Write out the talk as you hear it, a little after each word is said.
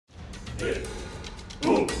So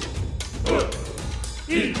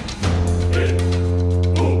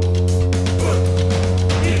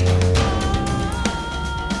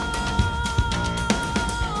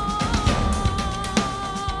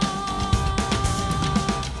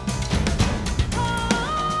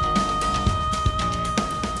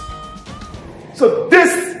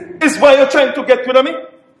this is why you're trying to get rid of me?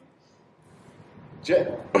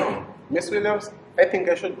 Jen, Miss Williams, I think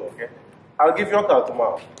I should go, okay? I'll give you a call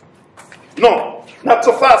tomorrow. No, not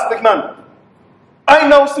so fast, big man. I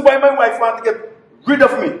now see why my wife wants to get rid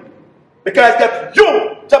of me. Because I got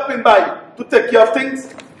you jumping by to take care of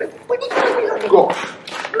things. Go.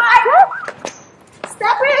 Mike!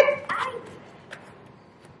 Stop it!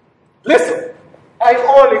 Listen, I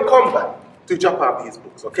only come back to drop off these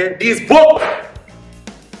books, okay? These books!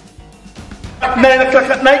 At 9 o'clock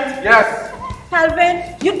at night? Yes.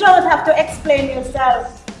 Calvin, you don't have to explain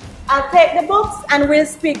yourself. I'll take the books and we'll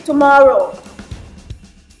speak tomorrow.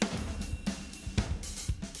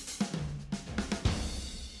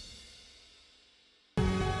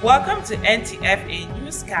 Welcome to NTFA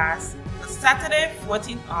Newscast for Saturday,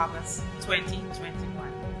 14th August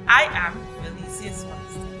 2021. I am Felicia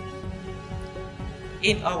Swanson.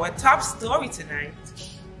 In our top story tonight,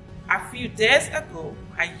 a few days ago,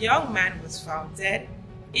 a young man was found dead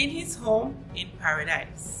in his home in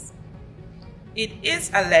Paradise. It is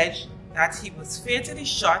alleged that he was fatally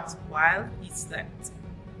shot while he slept.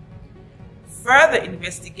 Further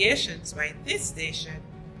investigations by this station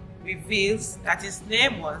reveals that his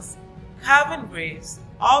name was Calvin Graves,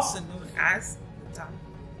 also known as the Don.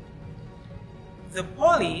 The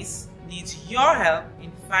police needs your help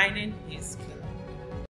in finding his killer.